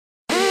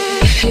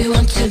If you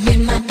want to be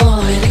my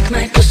boy, lick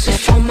my pussy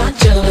from my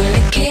jaw.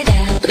 Lick it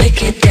out,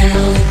 lick it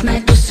down, lick my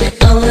pussy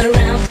all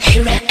around.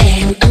 Here I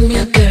am, I'm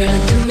your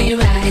girl, do me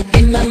right,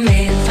 be my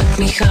man. Fuck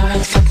me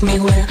hard, fuck me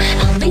well,